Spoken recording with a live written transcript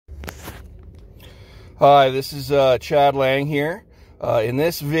Hi, this is Chad Lang here. In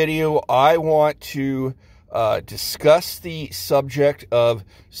this video, I want to discuss the subject of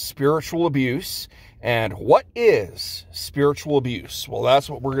spiritual abuse. And what is spiritual abuse? Well, that's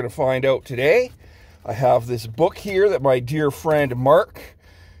what we're going to find out today. I have this book here that my dear friend Mark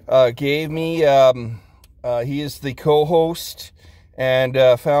gave me. He is the co-host and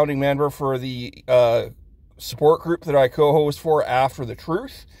founding member for the support group that I co-host for, After the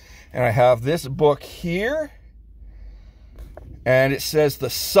Truth. And I have this book here, and it says The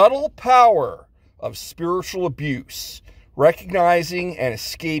Subtle Power of Spiritual Abuse, Recognizing and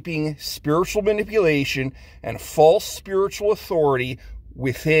Escaping Spiritual Manipulation and False Spiritual Authority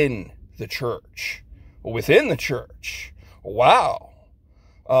Within the Church. Within the Church. Wow.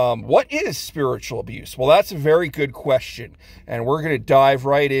 What is spiritual abuse? Well, that's a very good question, and we're going to dive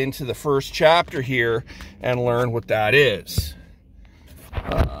right into the first chapter here and learn what that is.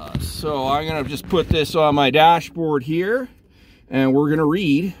 So I'm going to just put this on my dashboard here, and we're going to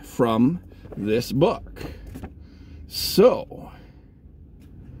read from this book. So,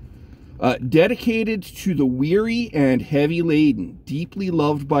 dedicated to the weary and heavy laden, deeply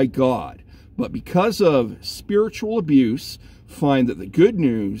loved by God, but because of spiritual abuse, find that the good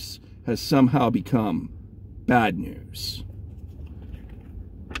news has somehow become bad news.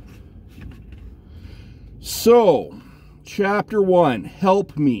 So, Chapter 1,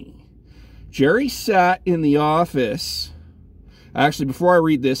 Help Me. Jerry sat in the office. Actually, before I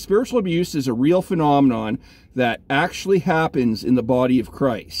read this, spiritual abuse is a real phenomenon that actually happens in the body of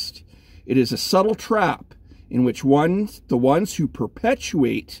Christ. It is a subtle trap in which the ones who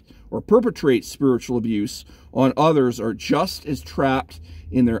perpetuate or perpetrate spiritual abuse on others are just as trapped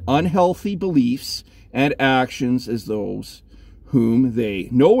in their unhealthy beliefs and actions as those whom they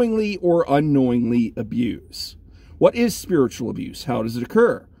knowingly or unknowingly abuse. What is spiritual abuse? How does it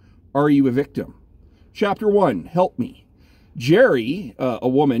occur? Are you a victim? Chapter 1, Help Me. Jerry, a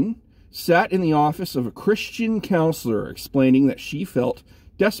woman, sat in the office of a Christian counselor explaining that she felt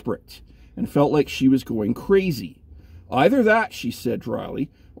desperate and felt like she was going crazy. Either that, she said dryly,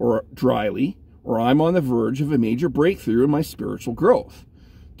 or I'm on the verge of a major breakthrough in my spiritual growth.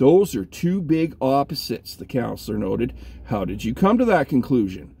 Those are two big opposites, the counselor noted. How did you come to that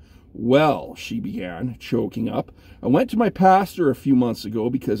conclusion? Well, she began, choking up, I went to my pastor a few months ago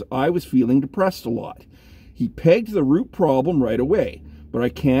because I was feeling depressed a lot. He pegged the root problem right away, but I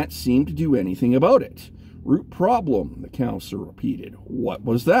can't seem to do anything about it. Root problem, the counselor repeated. What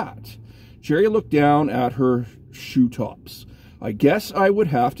was that? Jerry looked down at her shoe tops. I guess I would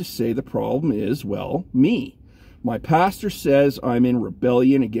have to say the problem is, well, me. My pastor says I'm in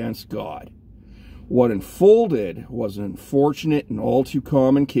rebellion against God. What unfolded was an unfortunate and all too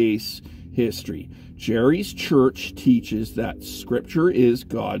common case history. Jerry's church teaches that Scripture is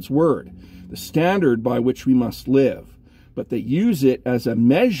God's Word, the standard by which we must live, but they use it as a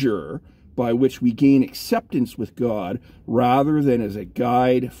measure by which we gain acceptance with God rather than as a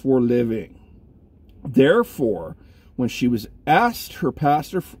guide for living. Therefore, when she asked her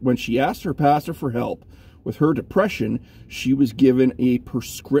pastor for help with her depression, she was given a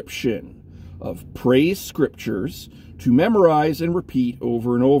prescription of praise scriptures to memorize and repeat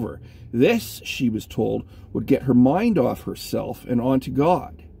over and over. This, she was told, would get her mind off herself and onto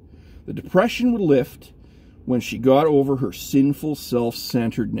God. The depression would lift when she got over her sinful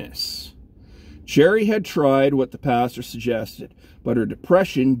self-centeredness. Jerry had tried what the pastor suggested, but her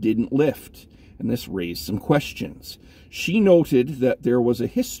depression didn't lift, and this raised some questions. She noted that there was a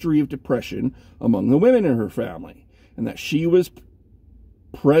history of depression among the women in her family, and that she was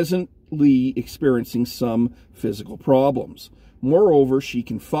presently experiencing some physical problems. Moreover, she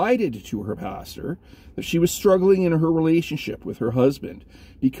confided to her pastor that she was struggling in her relationship with her husband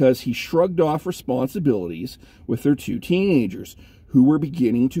because he shrugged off responsibilities with their two teenagers who were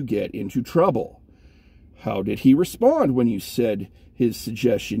beginning to get into trouble. How did he respond when you said his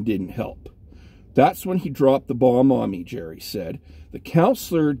suggestion didn't help? That's when he dropped the bomb on me, Jerry said. The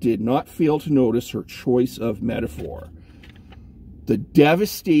counselor did not fail to notice her choice of metaphor. The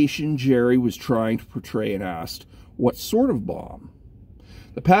devastation Jerry was trying to portray, and asked, what sort of bomb?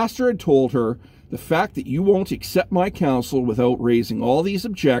 The pastor had told her, the fact that you won't accept my counsel without raising all these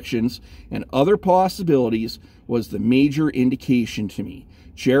objections and other possibilities was the major indication to me,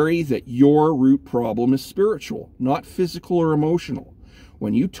 Jerry, that your root problem is spiritual, not physical or emotional.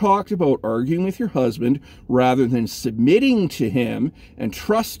 When you talked about arguing with your husband rather than submitting to him and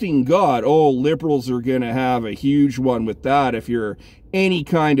trusting God, oh, liberals are going to have a huge one with that if you're any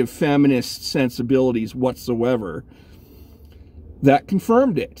kind of feminist sensibilities whatsoever, that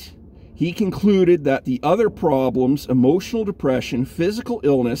confirmed it. He concluded that the other problems, emotional depression, physical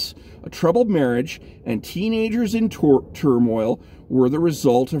illness, a troubled marriage, and teenagers in turmoil, were the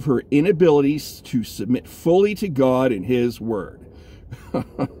result of her inabilities to submit fully to God and His Word.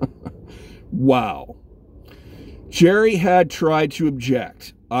 Wow. Jerry had tried to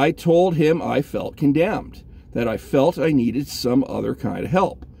object. I told him I felt condemned, that I felt I needed some other kind of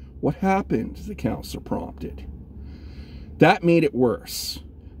help. What happened? The counselor prompted. That made it worse.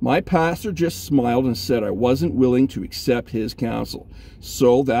 My pastor just smiled and said I wasn't willing to accept his counsel,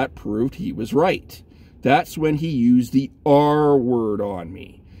 so that proved he was right. That's when he used the R word on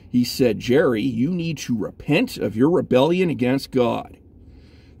me. He said, Jerry, you need to repent of your rebellion against God.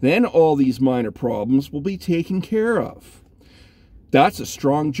 Then all these minor problems will be taken care of. That's a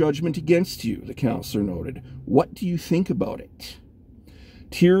strong judgment against you, the counselor noted. What do you think about it?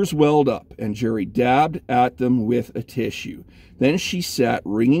 Tears welled up, and Jerry dabbed at them with a tissue. Then she sat,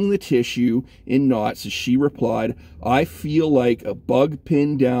 wringing the tissue in knots as she replied, I feel like a bug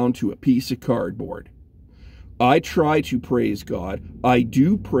pinned down to a piece of cardboard. I try to praise God. I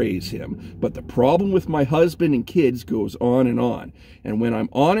do praise Him. But the problem with my husband and kids goes on. And when I'm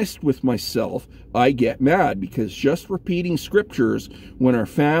honest with myself, I get mad because just repeating scriptures when our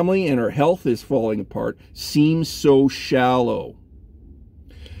family and our health is falling apart seems so shallow.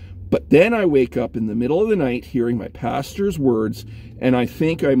 But then I wake up in the middle of the night hearing my pastor's words, and I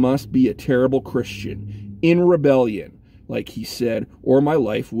think I must be a terrible Christian, in rebellion, like he said, or my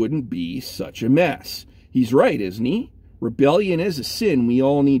life wouldn't be such a mess. He's right, isn't he? Rebellion is a sin we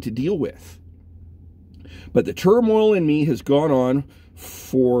all need to deal with. But the turmoil in me has gone on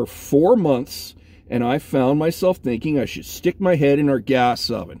for 4 months, and I found myself thinking I should stick my head in our gas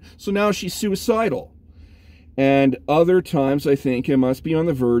oven. So now she's suicidal. And other times I think I must be on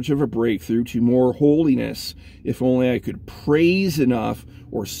the verge of a breakthrough to more holiness, if only I could praise enough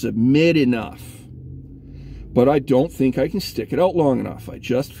or submit enough. But I don't think I can stick it out long enough. I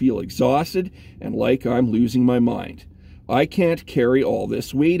just feel exhausted and like I'm losing my mind. I can't carry all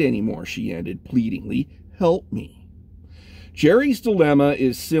this weight anymore, she ended pleadingly. Help me. Jerry's dilemma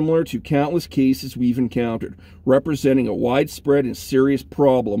is similar to countless cases we've encountered, representing a widespread and serious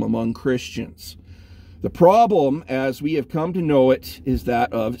problem among Christians. The problem, as we have come to know it, is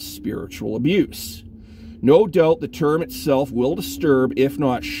that of spiritual abuse. No doubt the term itself will disturb, if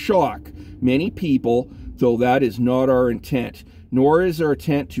not shock, many people, though that is not our intent. Nor is our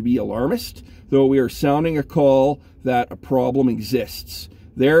intent to be alarmist, though we are sounding a call that a problem exists.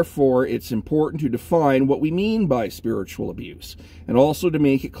 Therefore, it's important to define what we mean by spiritual abuse, and also to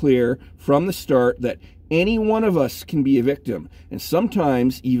make it clear from the start that any one of us can be a victim, and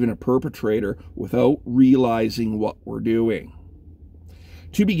sometimes even a perpetrator, without realizing what we're doing.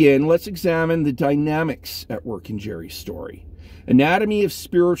 To begin, let's examine the dynamics at work in Jerry's story. Anatomy of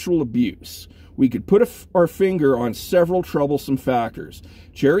spiritual abuse. We could put our finger on several troublesome factors.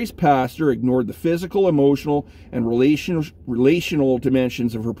 Jerry's pastor ignored the physical, emotional, and relational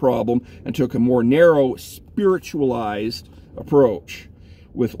dimensions of her problem and took a more narrow, spiritualized approach.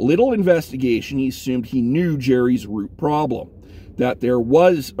 With little investigation, he assumed he knew Jerry's root problem, that there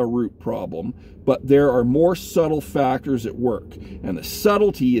was a root problem, but there are more subtle factors at work, and the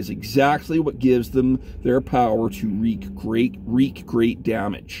subtlety is exactly what gives them their power to wreak great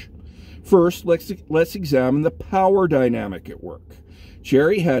damage. First, let's examine the power dynamic at work.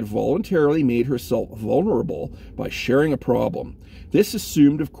 Jerry had voluntarily made herself vulnerable by sharing a problem. This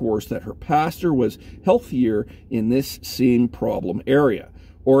assumed, of course, that her pastor was healthier in this same problem area,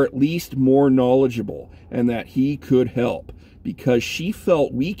 or at least more knowledgeable, and that he could help. Because she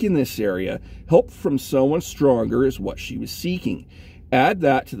felt weak in this area, help from someone stronger is what she was seeking. Add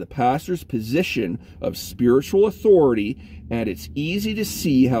that to the pastor's position of spiritual authority, and it's easy to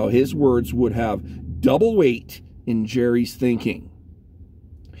see how his words would have double weight in Jerry's thinking.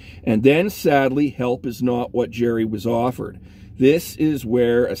 And then, sadly, help is not what Jerry was offered. This is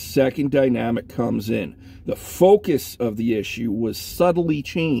where a second dynamic comes in. The focus of the issue was subtly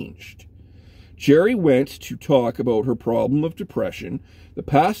changed. Jerry went to talk about her problem of depression. The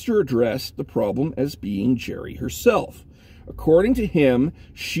pastor addressed the problem as being Jerry herself. According to him,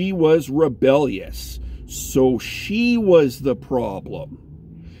 she was rebellious, so she was the problem.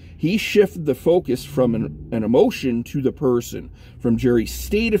 He shifted the focus from an emotion to the person, from Jerry's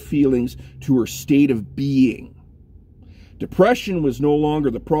state of feelings to her state of being. Depression was no longer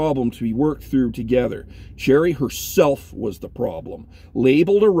the problem to be worked through together. Jerry herself was the problem,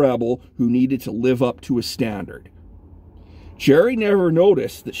 labeled a rebel who needed to live up to a standard. Jerry never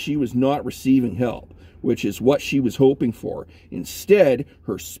noticed that she was not receiving help, which is what she was hoping for. Instead,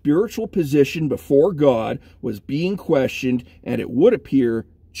 her spiritual position before God was being questioned, and it would appear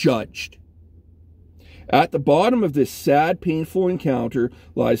judged. At the bottom of this sad, painful encounter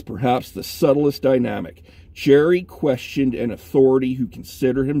lies perhaps the subtlest dynamic. Jerry questioned an authority who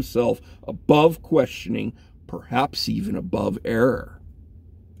considered himself above questioning, perhaps even above error.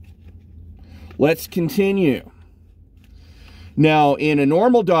 Let's continue. Now, in a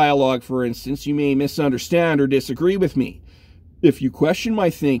normal dialogue, for instance, you may misunderstand or disagree with me. If you question my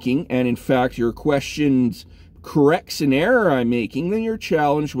thinking, and in fact your questions corrects an error I'm making, then your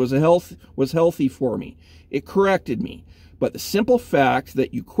challenge was healthy for me. It corrected me. But the simple fact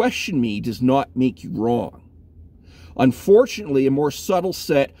that you question me does not make you wrong. Unfortunately, a more subtle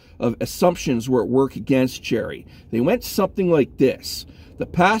set of assumptions were at work against Jerry. They went something like this. The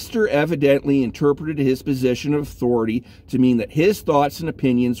pastor evidently interpreted his position of authority to mean that his thoughts and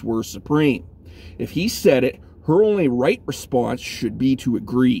opinions were supreme. If he said it, her only right response should be to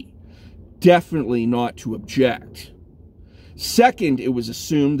agree. Definitely not to object. Second, it was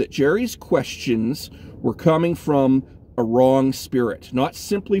assumed that Jerry's questions were coming from a wrong spirit, not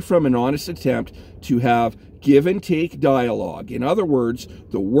simply from an honest attempt to have give and take dialogue. In other words,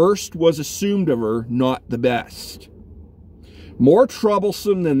 the worst was assumed of her, not the best. More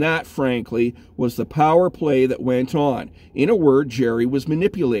troublesome than that, frankly, was the power play that went on. In a word, Jerry was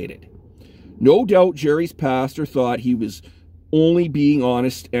manipulated. No doubt Jerry's pastor thought he was only being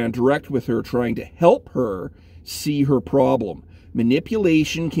honest and direct with her, trying to help her see her problem.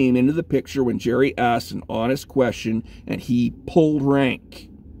 Manipulation came into the picture when Jerry asked an honest question and he pulled rank.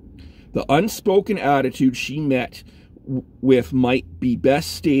 The unspoken attitude she met with might be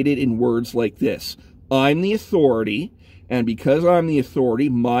best stated in words like this: I'm the authority, and because I'm the authority,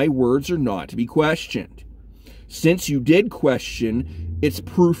 my words are not to be questioned. Since you did question, it's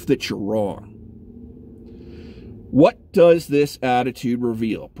proof that you're wrong. What does this attitude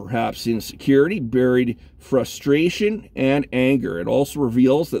reveal? Perhaps insecurity, buried frustration, and anger. It also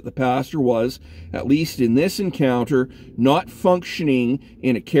reveals that the pastor was, at least in this encounter, not functioning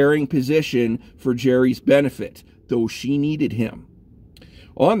in a caring position for Jerry's benefit, though she needed him.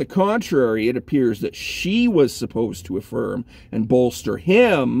 On the contrary, it appears that she was supposed to affirm and bolster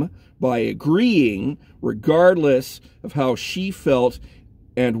him by agreeing, regardless of how she felt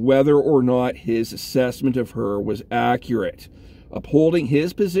and whether or not his assessment of her was accurate. Upholding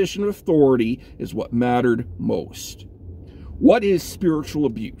his position of authority is what mattered most. What is spiritual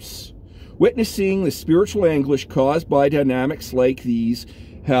abuse? Witnessing the spiritual anguish caused by dynamics like these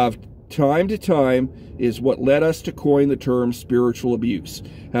have time to time is what led us to coin the term spiritual abuse.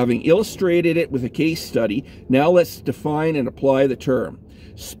 Having illustrated it with a case study, now let's define and apply the term.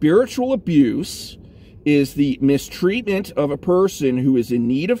 Spiritual abuse is the mistreatment of a person who is in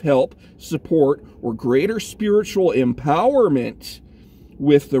need of help, support, or greater spiritual empowerment,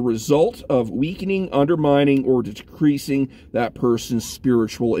 with the result of weakening, undermining, or decreasing that person's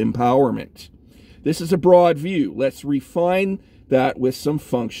spiritual empowerment. This is a broad view. Let's refine that with some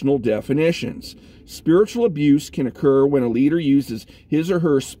functional definitions. Spiritual abuse can occur when a leader uses his or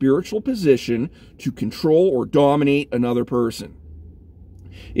her spiritual position to control or dominate another person.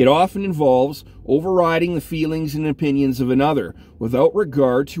 It often involves overriding the feelings and opinions of another without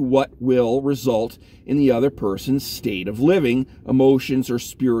regard to what will result in the other person's state of living, emotions, or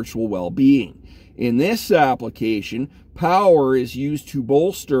spiritual well-being. In this application, power is used to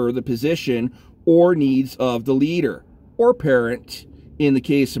bolster the position or needs of the leader or parent. In the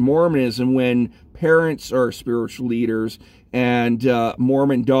case of Mormonism, when parents are spiritual leaders, and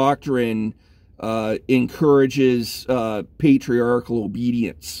Mormon doctrine encourages patriarchal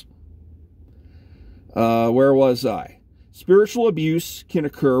obedience. Where was I? Spiritual abuse can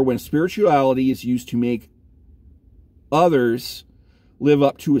occur when spirituality is used to make others live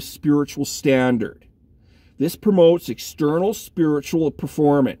up to a spiritual standard. This promotes external spiritual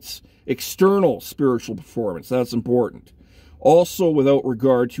performance. External spiritual performance, that's important. Also without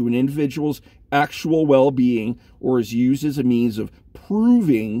regard to an individual's actual well-being, or is used as a means of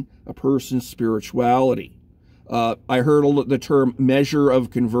proving a person's spirituality. I heard the term measure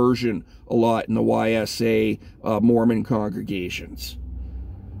of conversion a lot in the YSA Mormon congregations.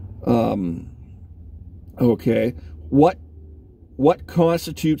 Okay, what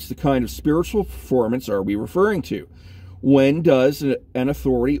constitutes the kind of spiritual performance are we referring to? When does an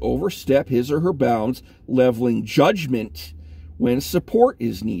authority overstep his or her bounds, leveling judgment when support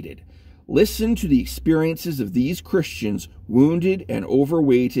is needed? Listen to the experiences of these Christians, wounded and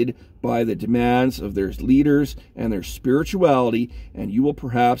overweighted by the demands of their leaders and their spirituality, and you will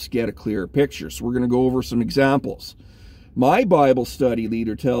perhaps get a clearer picture. So we're going to go over some examples. My Bible study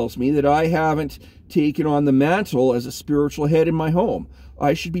leader tells me that I haven't taken on the mantle as a spiritual head in my home.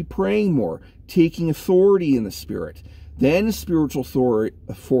 I should be praying more, taking authority in the Spirit. Then spiritual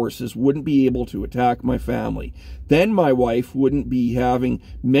forces wouldn't be able to attack my family. Then my wife wouldn't be having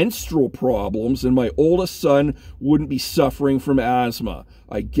menstrual problems, and my oldest son wouldn't be suffering from asthma.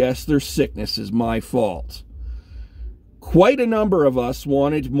 I guess their sickness is my fault. Quite a number of us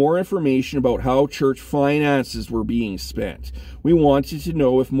wanted more information about how church finances were being spent. We wanted to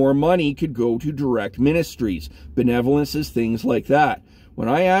know if more money could go to direct ministries, benevolences, things like that. When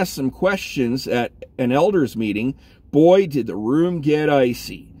I asked some questions at an elders meeting, boy, did the room get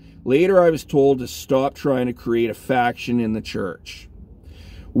icy. Later, I was told to stop trying to create a faction in the church.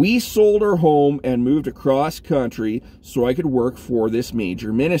 We sold our home and moved across country so I could work for this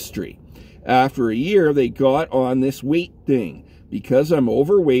major ministry. After a year, they got on this weight thing. Because I'm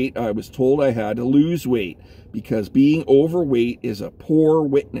overweight, I was told I had to lose weight, because being overweight is a poor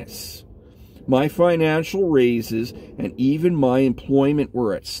witness. My financial raises and even my employment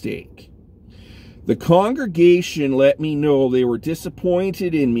were at stake. The congregation let me know they were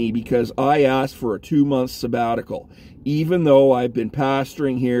disappointed in me because I asked for a 2-month sabbatical, even though I've been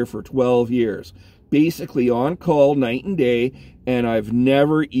pastoring here for 12 years, basically on call night and day, and I've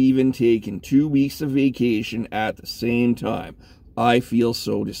never even taken 2 weeks of vacation at the same time. I feel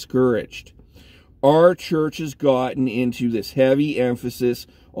so discouraged. Our church has gotten into this heavy emphasis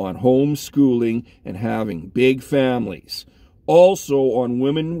on homeschooling and having big families. Also on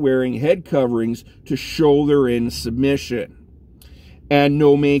women wearing head coverings to show they're in submission. And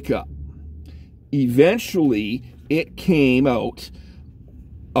no makeup. Eventually, it came out.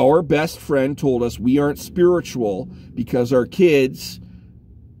 Our best friend told us we aren't spiritual because our kids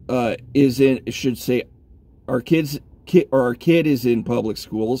our kid is in public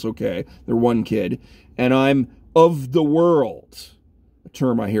schools. Okay, they're one kid, and I'm of the world, a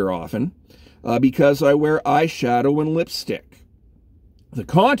term I hear often, because I wear eyeshadow and lipstick. The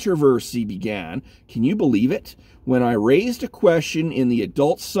controversy began, can you believe it, when I raised a question in the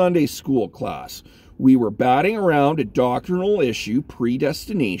adult Sunday school class. We were batting around a doctrinal issue,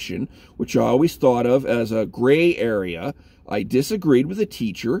 predestination, which I always thought of as a gray area. I disagreed with the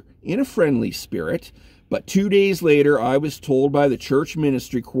teacher in a friendly spirit, but 2 days later I was told by the church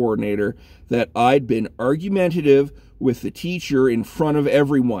ministry coordinator that I'd been argumentative with the teacher in front of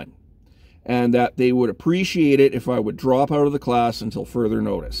everyone, and that they would appreciate it if I would drop out of the class until further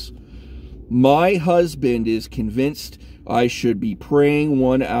notice. My husband is convinced I should be praying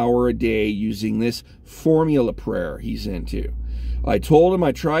 1 hour a day using this formula prayer he's into. I told him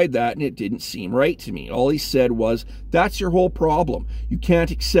I tried that and it didn't seem right to me. All he said was, that's your whole problem. You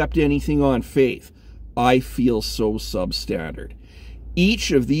can't accept anything on faith. I feel so substandard.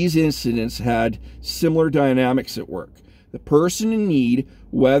 Each of these incidents had similar dynamics at work. The person in need,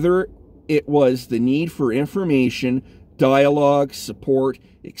 whether it was the need for information, dialogue, support,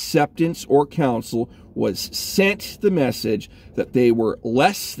 acceptance, or counsel, was sent the message that they were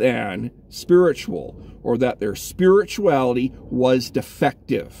less than spiritual, or that their spirituality was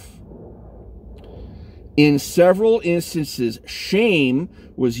defective. In several instances, shame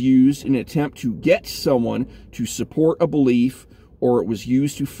was used in an attempt to get someone to support a belief, or it was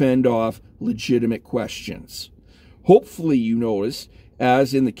used to fend off legitimate questions. Hopefully you notice,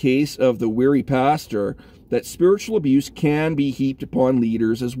 as in the case of the weary pastor, that spiritual abuse can be heaped upon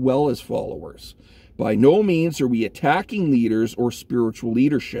leaders as well as followers. By no means are we attacking leaders or spiritual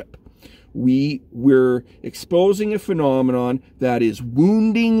leadership. We're exposing a phenomenon that is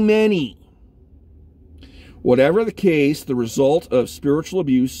wounding many. Whatever the case, the result of spiritual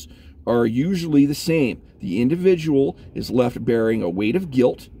abuse are usually the same. The individual is left bearing a weight of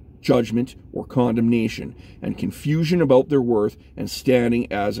guilt, judgment, or condemnation, and confusion about their worth and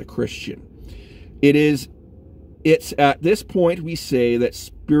standing as a Christian. It's at this point we say that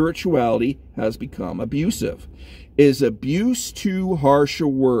spirituality has become abusive. Is abuse too harsh a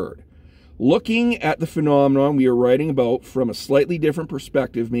word? Looking at the phenomenon we are writing about from a slightly different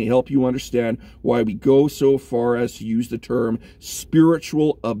perspective may help you understand why we go so far as to use the term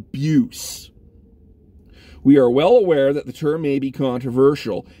spiritual abuse. We are well aware that the term may be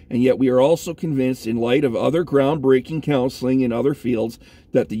controversial, and yet we are also convinced, in light of other groundbreaking counseling in other fields,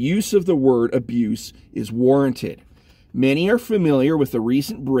 that the use of the word abuse is warranted. Many are familiar with the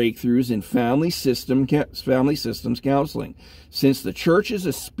recent breakthroughs in family systems counseling. Since the church is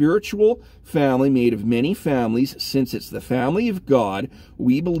a spiritual family made of many families, since it's the family of God,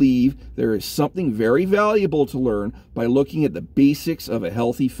 we believe there is something very valuable to learn by looking at the basics of a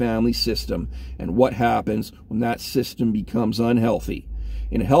healthy family system and what happens when that system becomes unhealthy.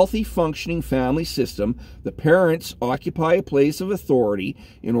 In a healthy, functioning family system, the parents occupy a place of authority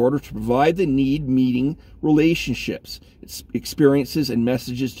in order to provide the need-meeting relationships, experiences, and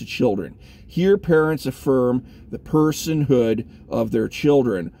messages to children. Here, parents affirm the personhood of their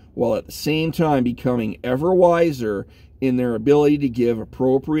children, while at the same time becoming ever wiser in their ability to give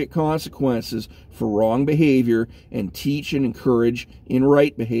appropriate consequences for wrong behavior and teach and encourage in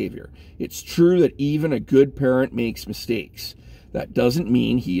right behavior. It's true that even a good parent makes mistakes. That doesn't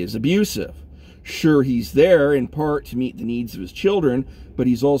mean he is abusive. Sure, he's there in part to meet the needs of his children, but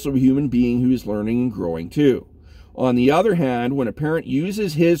he's also a human being who is learning and growing too. On the other hand, when a parent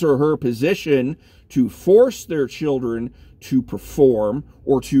uses his or her position to force their children to perform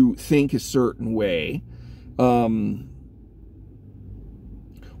or to think a certain way,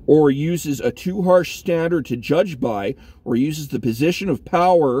 or uses a too harsh standard to judge by, or uses the position of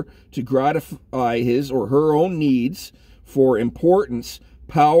power to gratify his or her own needs for importance,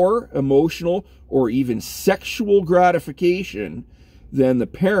 power, emotional, or even sexual gratification, then the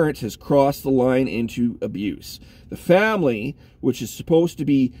parent has crossed the line into abuse. The family, which is supposed to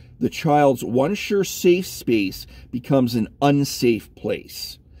be the child's one sure safe space, becomes an unsafe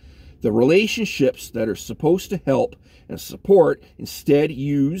place. The relationships that are supposed to help and support instead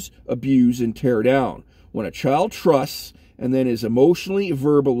use, abuse, and tear down. When a child trusts and then is emotionally,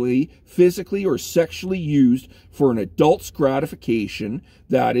 verbally, physically, or sexually used for an adult's gratification,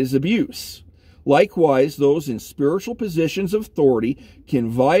 that is abuse. Likewise, those in spiritual positions of authority can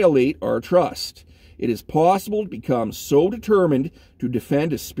violate our trust. It is possible to become so determined to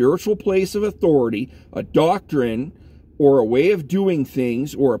defend a spiritual place of authority, a doctrine, or a way of doing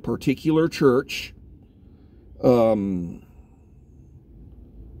things, or a particular church. I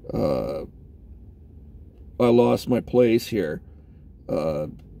lost my place here. A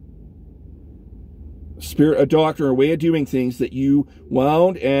doctrine or a way of doing things that you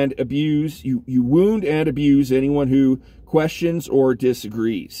wound and abuse. You wound and abuse anyone who questions or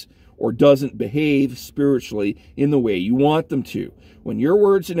disagrees or doesn't behave spiritually in the way you want them to. When your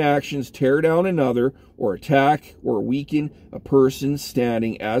words and actions tear down another or attack or weaken a person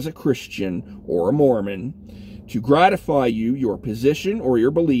standing as a Christian or a Mormon to gratify you, your position, or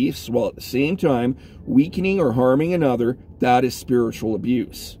your beliefs, while at the same time weakening or harming another, that is spiritual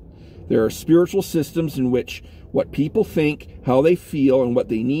abuse. There are spiritual systems in which what people think, how they feel, and what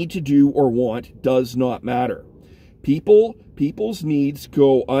they need to do or want does not matter. People's needs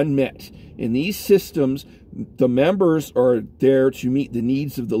go unmet. In these systems, the members are there to meet the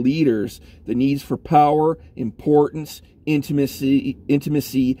needs of the leaders, the needs for power, importance, intimacy,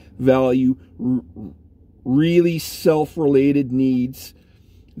 value, really self-related needs.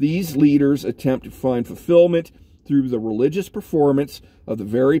 These leaders attempt to find fulfillment through the religious performance of the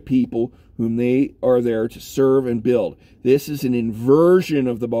very people whom they are there to serve and build. This is an inversion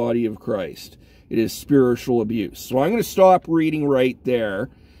of the body of Christ. It is spiritual abuse. So I'm going to stop reading right there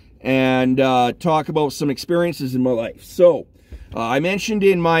and talk about some experiences in my life. So I mentioned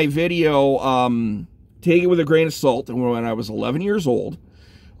in my video, take it with a grain of salt, and when I was 11 years old,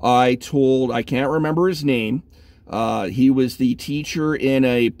 I can't remember his name, he was the teacher in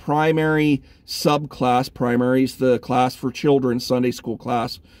a primary subclass. Primary is the class for children, Sunday school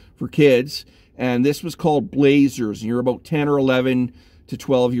class for kids, and this was called Blazers, and you're about 10 or 11 to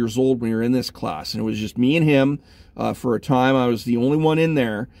 12 years old when you're in this class, and it was just me and him. For a time, I was the only one in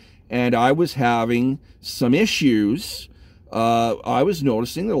there, and I was having some issues. I was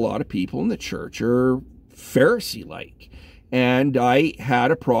noticing that a lot of people in the church are Pharisee-like, and I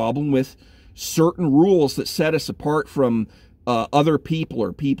had a problem with certain rules that set us apart from other people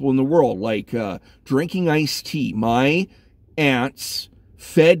or people in the world, like drinking iced tea. My aunts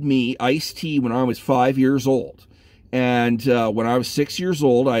fed me iced tea when I was 5 years old. And when I was 6 years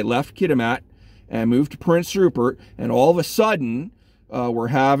old, I left Kitimat and moved to Prince Rupert, and all of a sudden, we're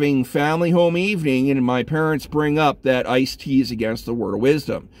having family home evening, and my parents bring up that iced tea is against the word of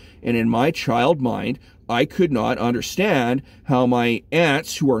wisdom. And in my child mind, I could not understand how my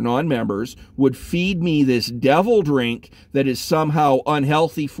aunts, who are non-members, would feed me this devil drink that is somehow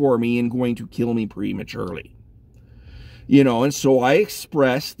unhealthy for me and going to kill me prematurely. You know, and so I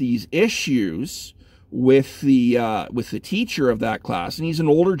expressed these issues with the teacher of that class, and he's an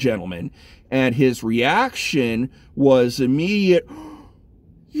older gentleman, and his reaction was immediate.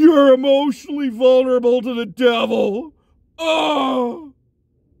 You're emotionally vulnerable to the devil. Oh!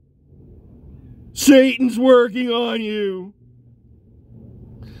 Satan's working on you.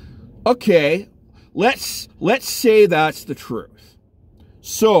 Okay, let's say that's the truth.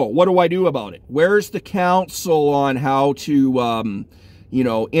 So, what do I do about it? Where's the counsel on how to,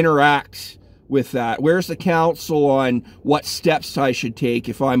 interact with that? Where's the counsel on what steps I should take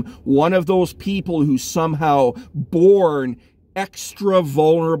if I'm one of those people who's somehow born extra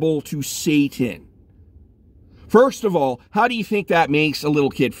vulnerable to Satan? First of all, how do you think that makes a little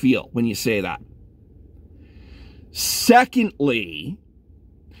kid feel when you say that? Secondly,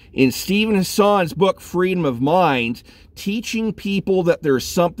 in Stephen Hassan's book, Freedom of Mind, teaching people that there's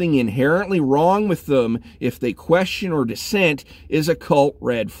something inherently wrong with them if they question or dissent is a cult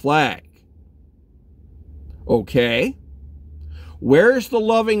red flag. Okay? Where's the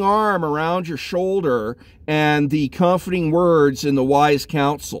loving arm around your shoulder and the comforting words and the wise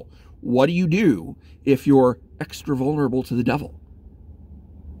counsel? What do you do if you're extra vulnerable to the devil?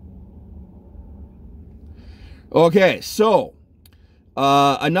 Okay, so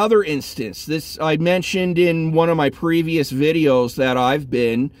another instance. This I mentioned in one of my previous videos that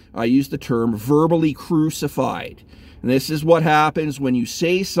I use the term verbally crucified. And this is what happens when you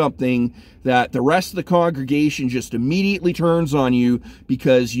say something that the rest of the congregation just immediately turns on you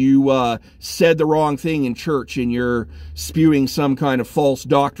because you said the wrong thing in church and you're spewing some kind of false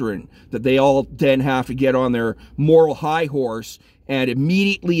doctrine that they all then have to get on their moral high horse and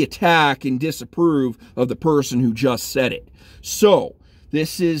immediately attack and disapprove of the person who just said it. So,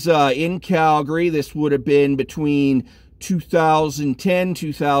 this is in Calgary. This would have been between 2010,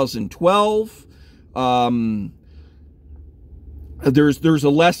 2012. There's a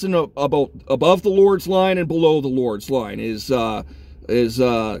lesson about above the Lord's line and below the Lord's line. Is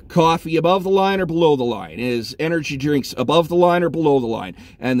coffee above the line or below the line? Is energy drinks above the line or below the line?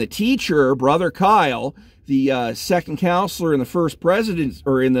 And the teacher, Brother Kyle, the second counselor in the first president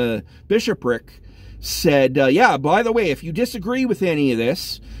or in the bishopric, said, yeah, by the way, if you disagree with any of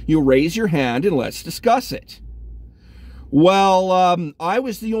this, you raise your hand and let's discuss it. Well, I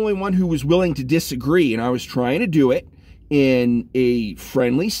was the only one who was willing to disagree, and I was trying to do it in a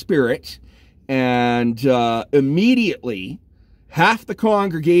friendly spirit, and immediately half the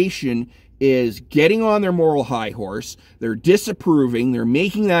congregation is getting on their moral high horse. They're disapproving. They're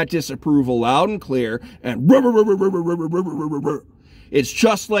making that disapproval loud and clear, and it's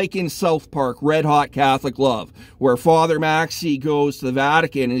just like in South Park, Red Hot Catholic Love, where Father Maxey goes to the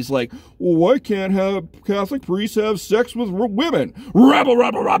Vatican and he's like, well, why can't have Catholic priests have sex with women? Rebel,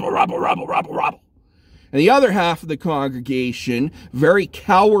 rebel, rebel, rebel, rebel, rebel, rebel. And the other half of the congregation, very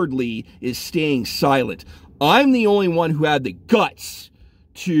cowardly, is staying silent. I'm the only one who had the guts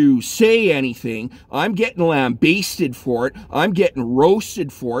to say anything. I'm getting lambasted for it. I'm getting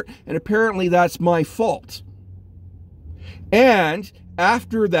roasted for it. And apparently that's my fault. And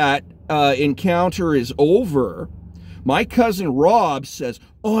after that encounter is over, my cousin Rob says,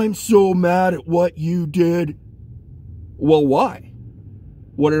 I'm so mad at what you did. Well, why?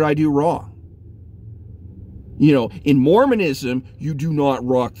 What did I do wrong? You know, in Mormonism, you do not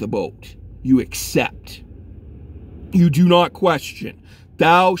rock the boat. You accept. You do not question.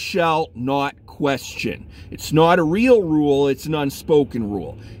 Thou shalt not question. It's not a real rule, it's an unspoken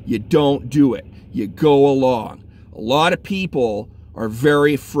rule. You don't do it. You go along. A lot of people are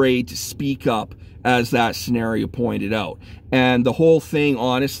very afraid to speak up, as that scenario pointed out. And the whole thing,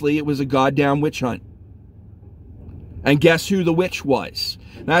 honestly, it was a goddamn witch hunt. And guess who the witch was?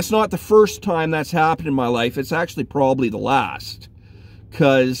 That's not the first time that's happened in my life. It's actually probably the last.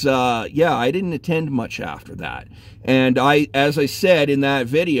 Because, yeah, I didn't attend much after that. And as I said in that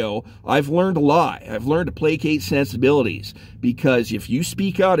video, I've learned a lot. I've learned to placate sensibilities. Because if you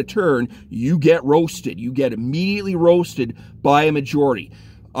speak out of turn, you get roasted. You get immediately roasted by a majority.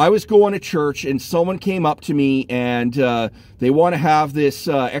 I was going to church and someone came up to me and they want to have this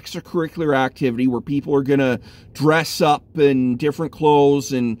extracurricular activity where people are going to dress up in different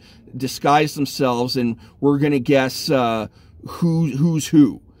clothes and disguise themselves, and we're going to guess who's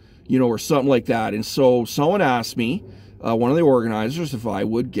who, you know, or something like that. And so someone asked me, one of the organizers, if I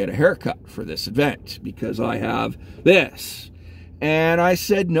would get a haircut for this event because I have this. And I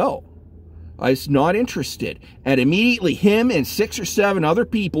said no. I was not interested. And immediately him and 6 or 7 other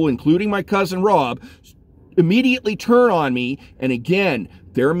people, including my cousin Rob, immediately turn on me. And again,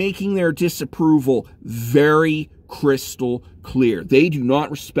 they're making their disapproval very crystal clear. They do not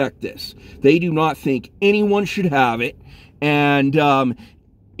respect this. They do not think anyone should have it. And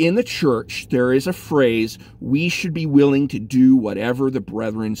in the church, there is a phrase, we should be willing to do whatever the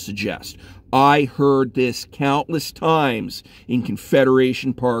brethren suggest. I heard this countless times in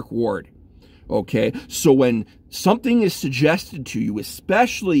Confederation Park Ward. Okay, so when something is suggested to you,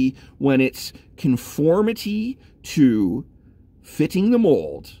 especially when it's conformity to fitting the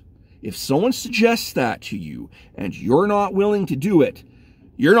mold, if someone suggests that to you and you're not willing to do it,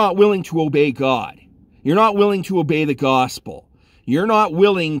 you're not willing to obey God. You're not willing to obey the gospel. You're not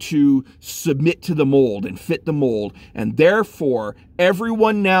willing to submit to the mold and fit the mold, and therefore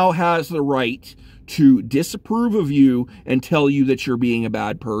everyone now has the right to disapprove of you and tell you that you're being a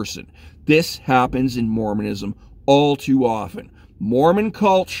bad person. This happens in Mormonism all too often. Mormon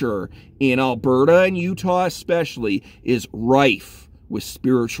culture in Alberta and Utah especially is rife with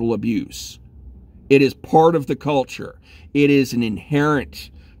spiritual abuse. It is part of the culture. It is an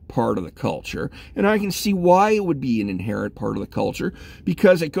inherent part of the culture. And I can see why it would be an inherent part of the culture,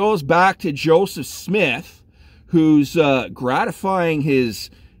 because it goes back to Joseph Smith, who's gratifying his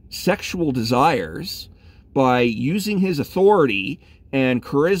sexual desires by using his authority and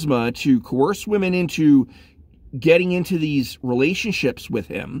charisma to coerce women into getting into these relationships with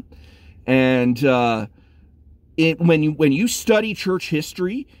him. And when you study church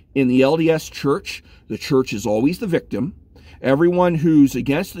history in the LDS church, the church is always the victim. Everyone who's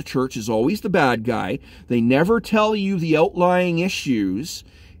against the church is always the bad guy. They never tell you the outlying issues.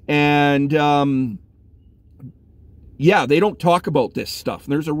 And, yeah, they don't talk about this stuff.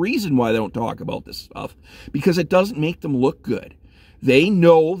 And there's a reason why they don't talk about this stuff, because it doesn't make them look good. They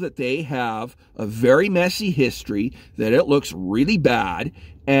know that they have a very messy history, that it looks really bad,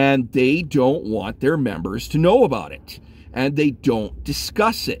 and they don't want their members to know about it. And they don't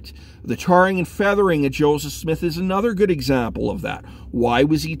discuss it. The tarring and feathering of Joseph Smith is another good example of that. Why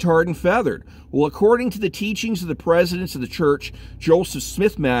was he tarred and feathered? Well, according to the teachings of the presidents of the church, Joseph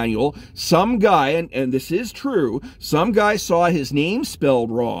Smith manual, some guy, and this is true, some guy saw his name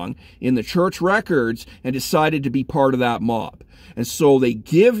spelled wrong in the church records and decided to be part of that mob. And so they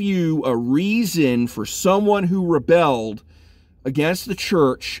give you a reason for someone who rebelled against the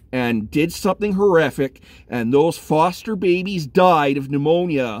church and did something horrific, and those foster babies died of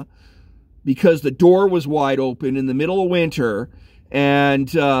pneumonia because the door was wide open in the middle of winter,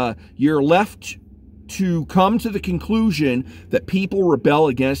 and you're left to come to the conclusion that people rebel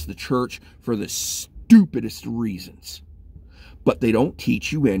against the church for the stupidest reasons. But they don't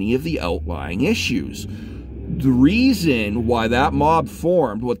teach you any of the outlying issues. The reason why that mob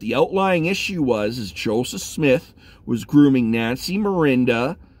formed, what the outlying issue was, is Joseph Smith was grooming Nancy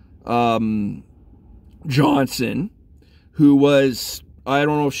Miranda Johnson, who was, I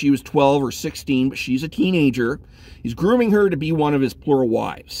don't know if she was 12 or 16, but she's a teenager. He's grooming her to be one of his plural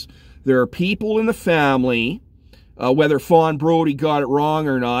wives. There are people in the family, whether Fawn Brody got it wrong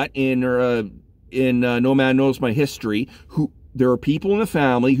or not, in No Man Knows My History, there are people in the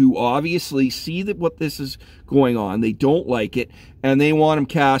family who obviously see that what this is going on. They don't like it, and they want him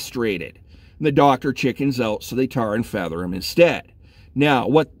castrated. And the doctor chickens out, so they tar and feather him instead. Now,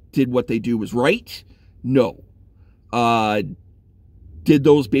 what they do was right? No. Did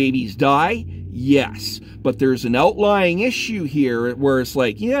those babies die? Yes. But there's an outlying issue here where it's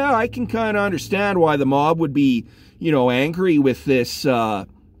like, yeah, I can kind of understand why the mob would be, angry with this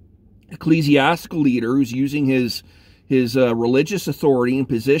ecclesiastical leader who's using his religious authority and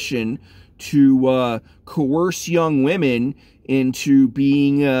position to coerce young women into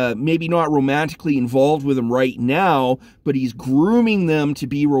being maybe not romantically involved with him right now, but he's grooming them to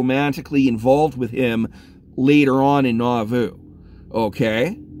be romantically involved with him later on in Nauvoo.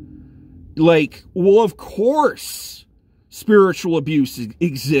 Okay? Well, of course spiritual abuse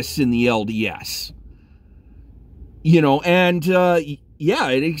exists in the LDS. Yeah,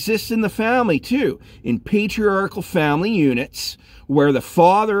 it exists in the family too, in patriarchal family units where the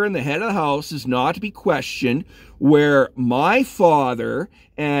father and the head of the house is not to be questioned, where my father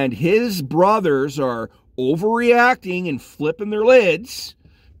and his brothers are overreacting and flipping their lids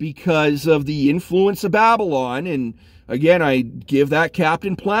because of the influence of Babylon. And again, I give that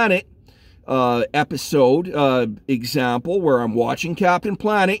Captain Planet episode example where I'm watching Captain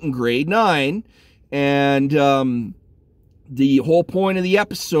Planet in grade 9, and the whole point of the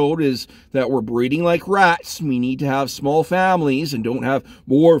episode is that we're breeding like rats. We need to have small families and don't have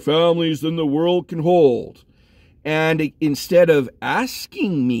more families than the world can hold. And instead of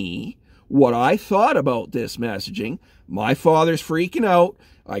asking me what I thought about this messaging, my father's freaking out.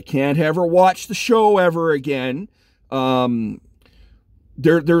 I can't ever watch the show ever again.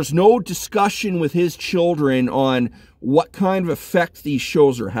 There's no discussion with his children on what kind of effect these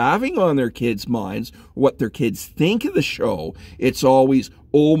shows are having on their kids' minds, what their kids think of the show. It's always,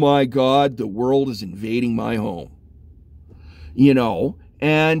 oh my God, the world is invading my home.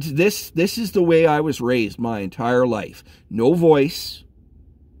 And this is the way I was raised my entire life. No voice.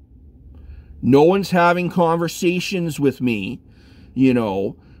 No one's having conversations with me.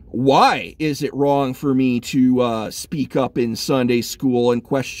 Why is it wrong for me to speak up in Sunday school and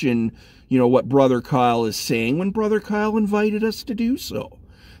question, what Brother Kyle is saying when Brother Kyle invited us to do so?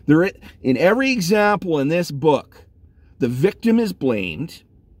 In every example in this book, the victim is blamed.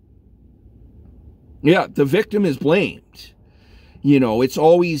 Yeah, the victim is blamed. You know, it's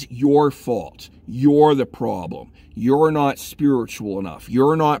always your fault. You're the problem. You're not spiritual enough.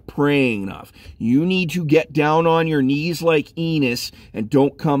 You're not praying enough. You need to get down on your knees like Enos and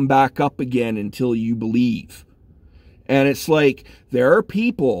don't come back up again until you believe. And it's like, there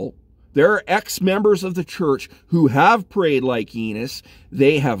are ex-members of the church who have prayed like Enos.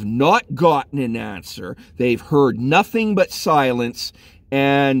 They have not gotten an answer. They've heard nothing but silence,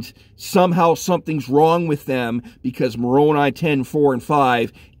 and somehow something's wrong with them because Moroni 10, 4, and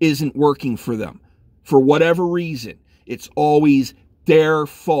 5 isn't working for them. For whatever reason, it's always their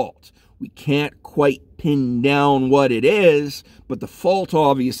fault. We can't quite pin down what it is, but the fault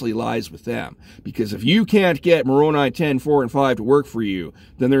obviously lies with them. Because if you can't get Moroni 10, 4, and 5 to work for you,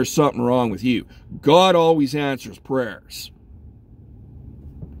 then there's something wrong with you. God always answers prayers.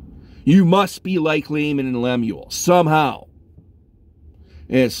 You must be like Laman and Lemuel, somehow.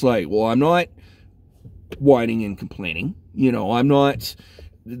 And it's like, well, I'm not whining and complaining. You know, I'm not...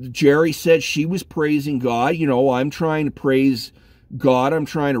 Jerry said she was praising God. You know, I'm trying to praise God. I'm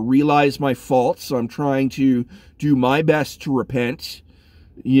trying to realize my faults. I'm trying to do my best to repent,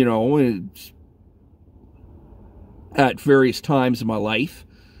 you know, at various times in my life.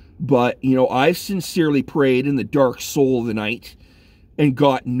 But, you know, I've sincerely prayed in the dark soul of the night and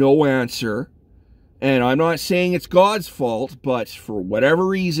got no answer. And I'm not saying it's God's fault, but for whatever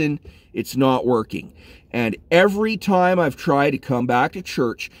reason, it's not working. And every time I've tried to come back to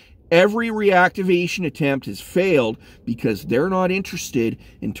church, every reactivation attempt has failed because they're not interested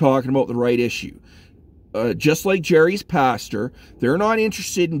in talking about the right issue. Just like Jerry's pastor, they're not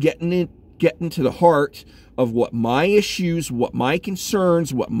interested in getting to the heart of what my issues, what my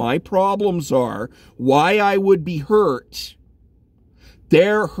concerns, what my problems are, why I would be hurt.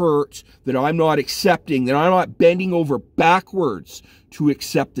 They're hurt that I'm not accepting, that I'm not bending over backwards to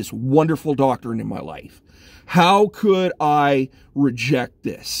accept this wonderful doctrine in my life. How could I reject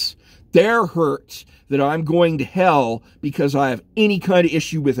this? They're hurt that I'm going to hell because I have any kind of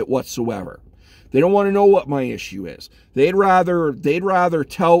issue with it whatsoever. They don't want to know what my issue is. They'd rather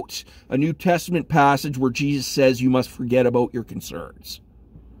tout a New Testament passage where Jesus says you must forget about your concerns.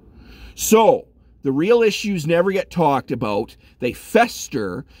 So, the real issues never get talked about. They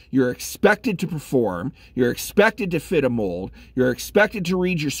fester. You're expected to perform. You're expected to fit a mold. You're expected to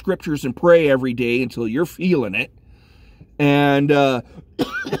read your scriptures and pray every day until you're feeling it. And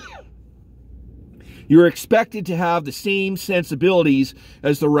you're expected to have the same sensibilities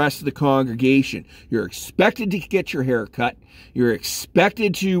as the rest of the congregation. You're expected to get your hair cut. You're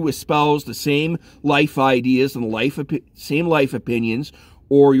expected to espouse the same life ideas and same life opinions,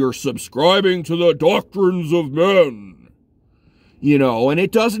 or you're subscribing to the doctrines of men. You know, and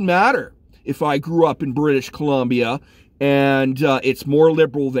it doesn't matter if I grew up in British Columbia and it's more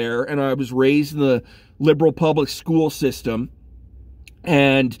liberal there, and I was raised in the liberal public school system,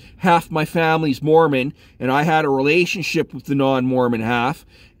 and half my family's Mormon, and I had a relationship with the non-Mormon half,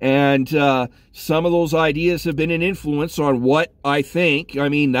 and some of those ideas have been an influence on what I think. I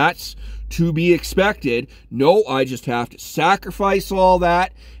mean, that's to be expected. No, I just have to sacrifice all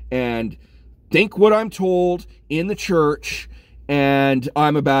that and think what I'm told in the church, and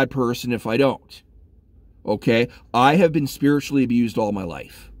I'm a bad person if I don't. Okay? I have been spiritually abused all my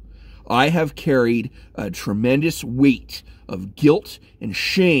life. I have carried a tremendous weight of guilt and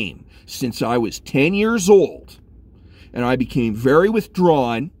shame since I was 10 years old. And I became very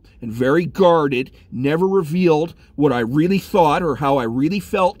withdrawn and very guarded, never revealed what I really thought or how I really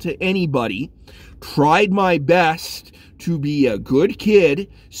felt to anybody. Tried my best to be a good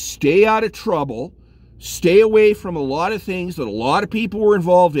kid, stay out of trouble, stay away from a lot of things that a lot of people were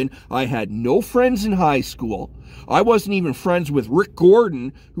involved in. I had no friends in high school. I wasn't even friends with Rick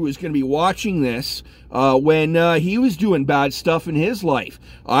Gordon, who is going to be watching this, when he was doing bad stuff in his life.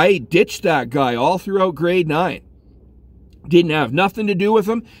 I ditched that guy all throughout grade 9. Didn't have nothing to do with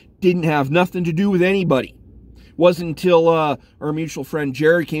him. Didn't have nothing to do with anybody. Wasn't until our mutual friend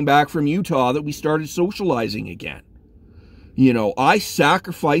Jerry came back from Utah that we started socializing again. You know, I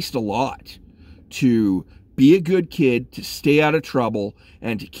sacrificed a lot to be a good kid, to stay out of trouble,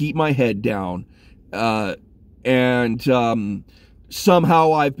 and to keep my head down. And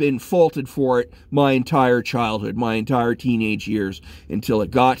somehow I've been faulted for it my entire childhood, my entire teenage years, until it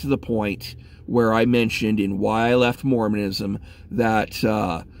got to the point where I mentioned in Why I Left Mormonism that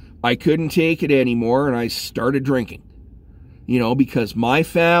I couldn't take it anymore, and I started drinking. You know, because my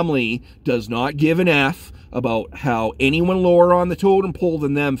family does not give an F about how anyone lower on the totem pole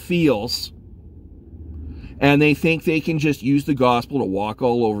than them feels. And they think they can just use the gospel to walk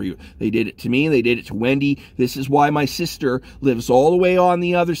all over you. They did it to me. They did it to Wendy. This is why my sister lives all the way on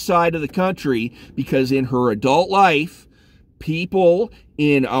the other side of the country, because in her adult life, people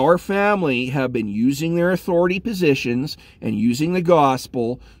in our family have been using their authority positions and using the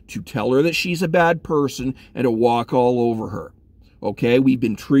gospel to tell her that she's a bad person and to walk all over her. Okay, we've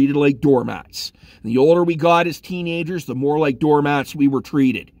been treated like doormats. And the older we got as teenagers, the more like doormats we were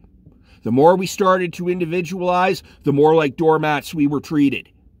treated. The more we started to individualize, the more like doormats we were treated.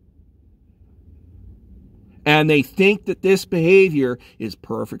 And they think that this behavior is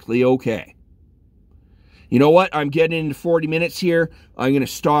perfectly okay. You know what? I'm getting into 40 minutes here. I'm going to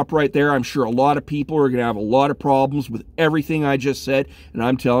stop right there. I'm sure a lot of people are going to have a lot of problems with everything I just said. And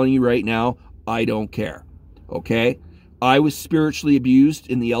I'm telling you right now, I don't care. Okay? I was spiritually abused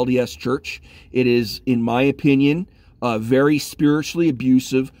in the LDS church. It is, in my opinion, a very spiritually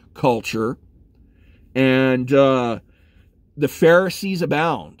abusive culture. And the Pharisees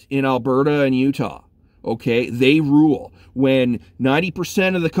abound in Alberta and Utah. Okay? They rule. When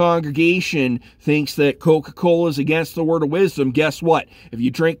 90% of the congregation thinks that Coca-Cola is against the word of wisdom, guess what? If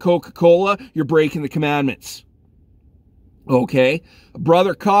you drink Coca-Cola, you're breaking the commandments. Okay?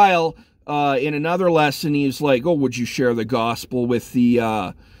 Brother Kyle, in another lesson, he was like, oh, would you share the gospel with the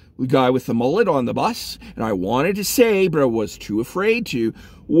guy with the mullet on the bus? And I wanted to say, but I was too afraid to,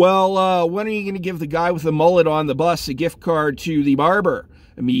 well, when are you going to give the guy with the mullet on the bus a gift card to the barber?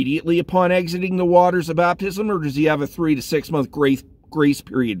 Immediately upon exiting the waters of baptism, or does he have a 3 to 6 month grace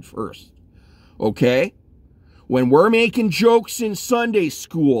period first? Okay? When we're making jokes in Sunday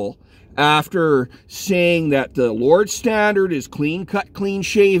school after saying that the Lord's standard is clean cut, clean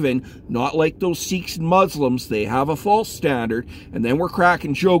shaven, not like those Sikhs and Muslims, they have a false standard, and then we're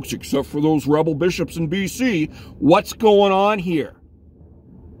cracking jokes except for those rebel bishops in BC, what's going on here?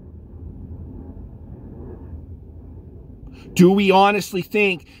 Do we honestly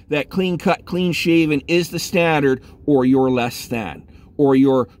think that clean cut, clean shaven is the standard, or you're less than, or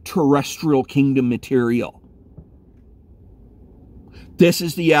you're terrestrial kingdom material? This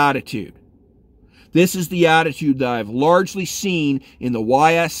is the attitude. This is the attitude that I've largely seen in the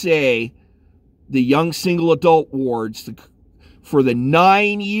YSA, the young single adult wards, for the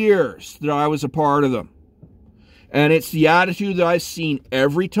 9 years that I was a part of them. And it's the attitude that I've seen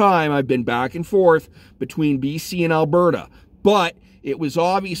every time I've been back and forth between BC and Alberta. But it was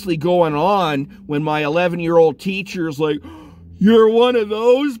obviously going on when my 11-year-old teacher's like, you're one of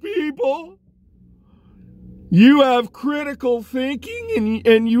those people? You have critical thinking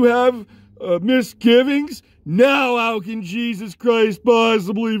and you have misgivings? Now how can Jesus Christ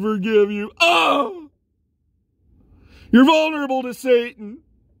possibly forgive you? Oh! You're vulnerable to Satan.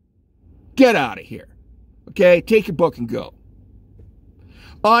 Get out of here. Okay? Take your book and go.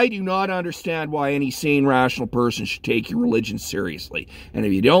 I do not understand why any sane, rational person should take your religion seriously. And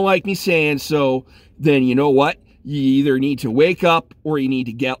if you don't like me saying so, then you know what? You either need to wake up or you need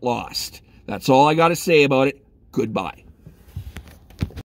to get lost. That's all I got to say about it. Goodbye.